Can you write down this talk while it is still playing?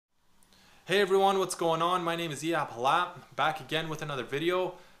Hey everyone, what's going on? My name is back again with another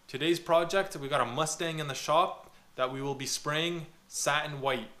video. Today's project, we got a Mustang in the shop that we will be spraying satin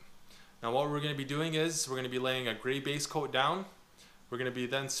white. Now what we're going to be doing is we're going to be laying a gray base coat down. We're going to be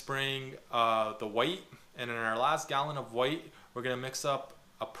then spraying the white, and in our last gallon of white we're going to mix up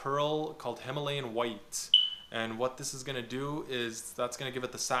a pearl called Himalayan White. And what this is going to do is that's going to give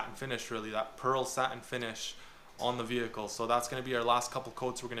it the satin finish, really, that pearl satin finish on the vehicle. So that's going to be our last couple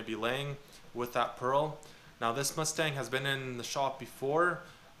coats we're going to be laying with that pearl. Now this Mustang has been in the shop before.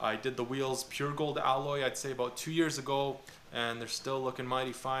 I did the wheels pure gold alloy, I'd say about 2 years ago, and they're still looking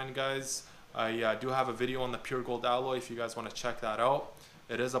mighty fine, guys. I do have a video on the pure gold alloy if you guys want to check that out.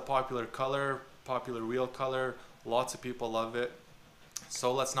 It is a popular color, popular wheel color. Lots of people love it.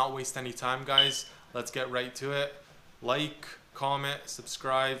 So let's not waste any time, guys. Let's get right to it. Like, comment,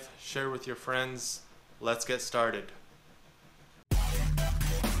 subscribe, share with your friends. Let's get started.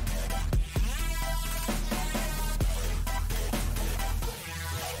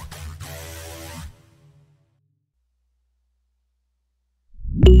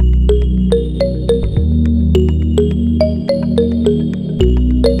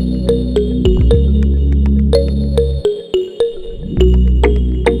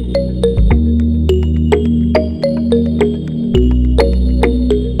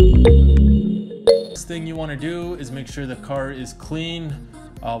 Thing you want to do is make sure the car is clean.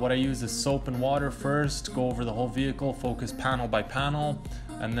 What I use is soap and water first, go over the whole vehicle, focus panel by panel,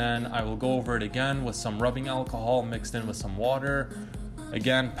 and then I will go over it again with some rubbing alcohol mixed in with some water.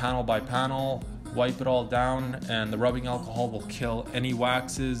 Again, panel by panel, wipe it all down, and the rubbing alcohol will kill any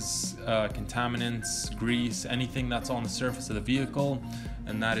waxes, contaminants, grease, anything that's on the surface of the vehicle.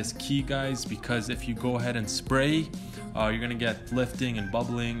 And that is key, guys, because if you go ahead and spray, you're gonna get lifting and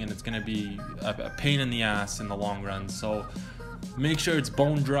bubbling, and it's gonna be a pain in the ass in the long run. So make sure it's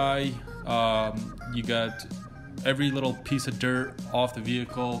bone dry. You got every little piece of dirt off the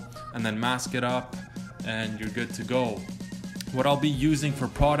vehicle, and then mask it up and you're good to go. What I'll be using for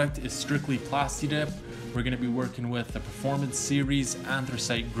product is strictly plastidip. We're going to be working with the Performance Series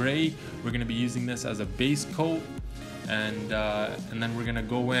Anthracite Gray. We're going to be using this as a base coat, and then we're going to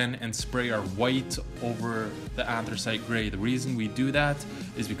go in and spray our white over the anthracite gray. The reason we do that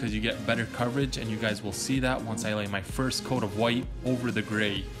is because you get better coverage, and you guys will see that once I lay my first coat of white over the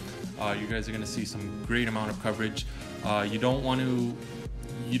gray. You guys are going to see some great amount of coverage. You don't want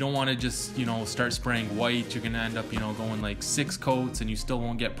to just, start spraying white. You're gonna end up, going like 6 coats and you still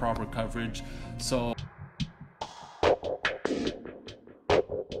won't get proper coverage. So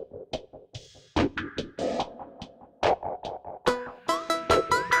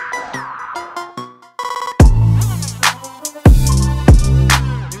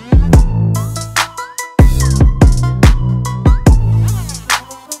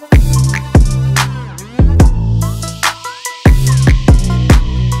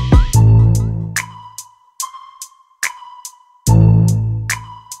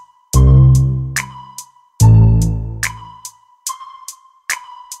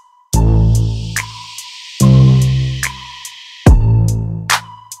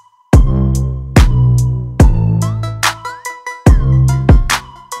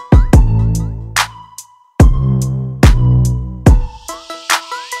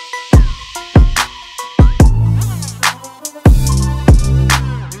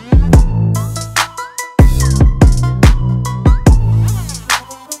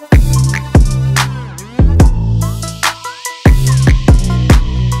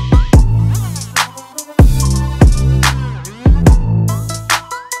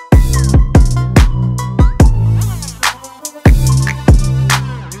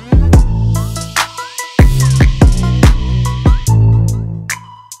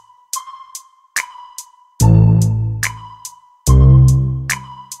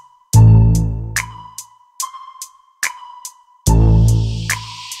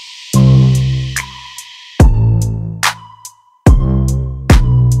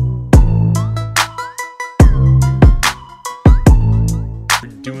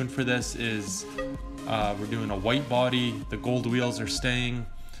for this is we're doing a white body, the gold wheels are staying,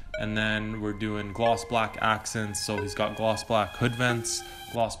 and then we're doing gloss black accents. So he's got gloss black hood vents,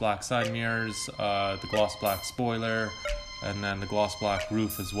 gloss black side mirrors, the gloss black spoiler, and then the gloss black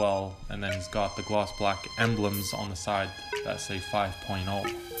roof as well, and then he's got the gloss black emblems on the side that say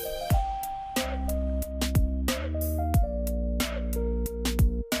 5.0.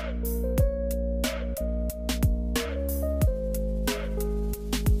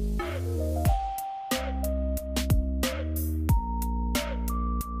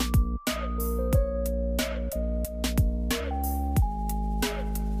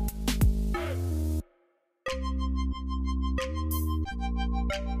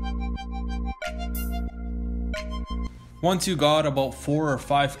 Once you got about 4 or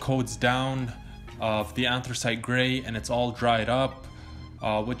 5 coats down of the anthracite gray and it's all dried up,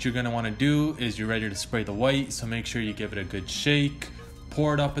 what you're going to want to do is you're ready to spray the white. So make sure you give it a good shake,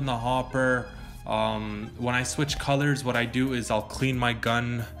 pour it up in the hopper. When I switch colors, what I do is I'll clean my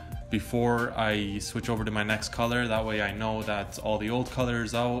gun before I switch over to my next color. That way I know that all the old color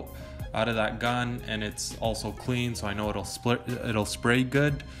is out of that gun and it's also clean, so I know it'll spray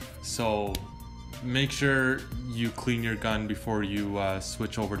good. So make sure you clean your gun before you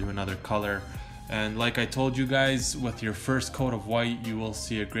switch over to another color. And like I told you guys, with your first coat of white, you will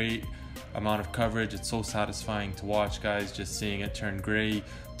see a great amount of coverage. It's so satisfying to watch, guys. Just seeing it turn gray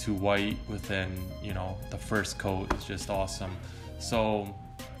to white within, you know, the first coat is just awesome. So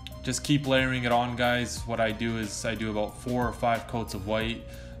just keep layering it on, guys. What I do is I do about 4 or 5 coats of white.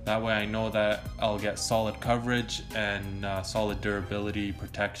 That way I know that I'll get solid coverage and solid durability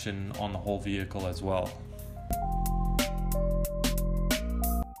protection on the whole vehicle as well.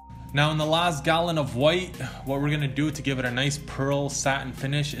 Now in the last gallon of white, what we're gonna do to give it a nice pearl satin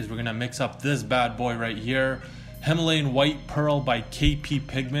finish is we're gonna mix up this bad boy right here, Himalayan White Pearl by KP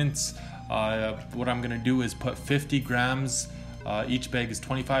Pigments. What I'm gonna do is put 50 grams, each bag is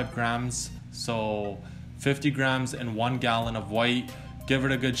 25 grams, so 50 grams in 1 gallon of white. Give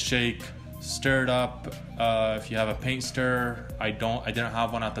it a good shake, stir it up. If you have a paint stirrer, I didn't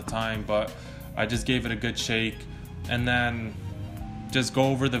have one at the time, but I just gave it a good shake. And then just go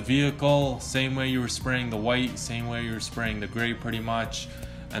over the vehicle, same way you were spraying the white, same way you were spraying the gray pretty much.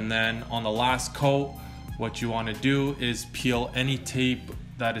 And then on the last coat, what you want to do is peel any tape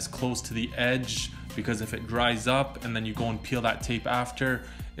that is close to the edge, because if it dries up and then you go and peel that tape after,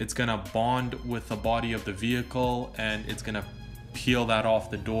 it's gonna bond with the body of the vehicle and it's gonna peel that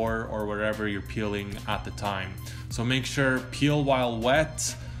off the door or wherever you're peeling at the time. So make sure peel while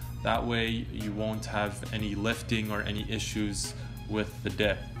wet, that way you won't have any lifting or any issues with the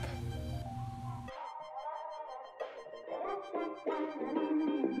dip.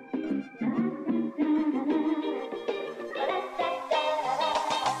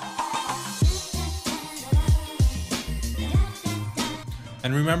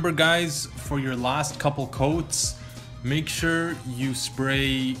 And remember, guys, for your last couple coats, make sure you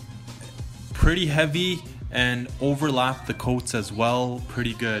spray pretty heavy and overlap the coats as well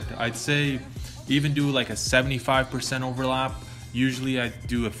pretty good. I'd say even do like a 75% overlap. Usually I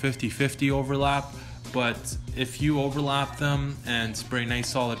do a 50-50 overlap, but if you overlap them and spray nice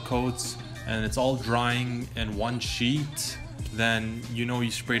solid coats and it's all drying in one sheet, then you know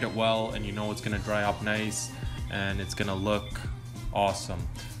you sprayed it well and you know it's gonna dry up nice and it's gonna look awesome.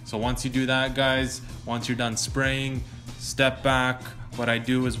 So once you do that, guys, once you're done spraying, step back. What I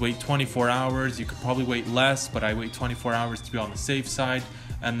do is wait 24 hours. You could probably wait less, but I wait 24 hours to be on the safe side,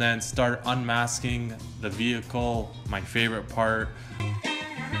 and then start unmasking the vehicle, my favorite part.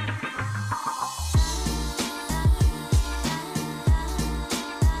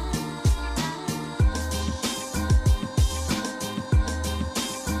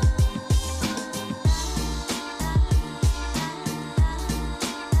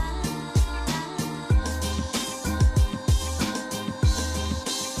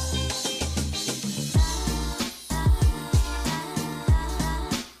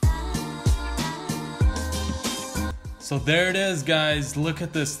 So there it is, guys. Look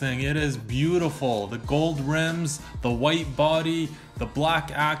at this thing. It is beautiful. The gold rims, the white body, the black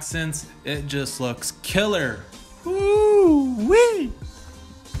accents. It just looks killer. Woo-wee!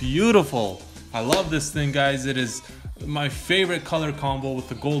 Beautiful. I love this thing, guys. It is my favorite color combo with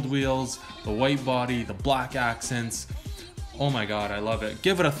the gold wheels, the white body, the black accents. Oh my God, I love it.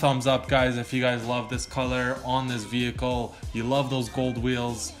 Give it a thumbs up, guys, if you guys love this color on this vehicle. You love those gold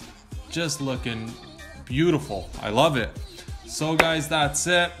wheels. Just looking beautiful. I love it. So guys, that's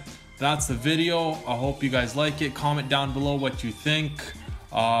it. That's the video. I hope you guys like it. Comment down below what you think.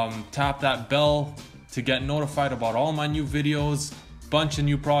 Tap that bell to get notified about all my new videos. Bunch of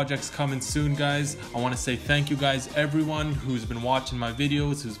new projects coming soon, guys. I want to say thank you, guys, everyone who's been watching my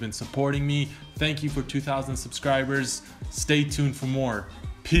videos, who's been supporting me. Thank you for 2,000 subscribers. Stay tuned for more.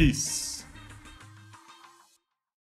 Peace.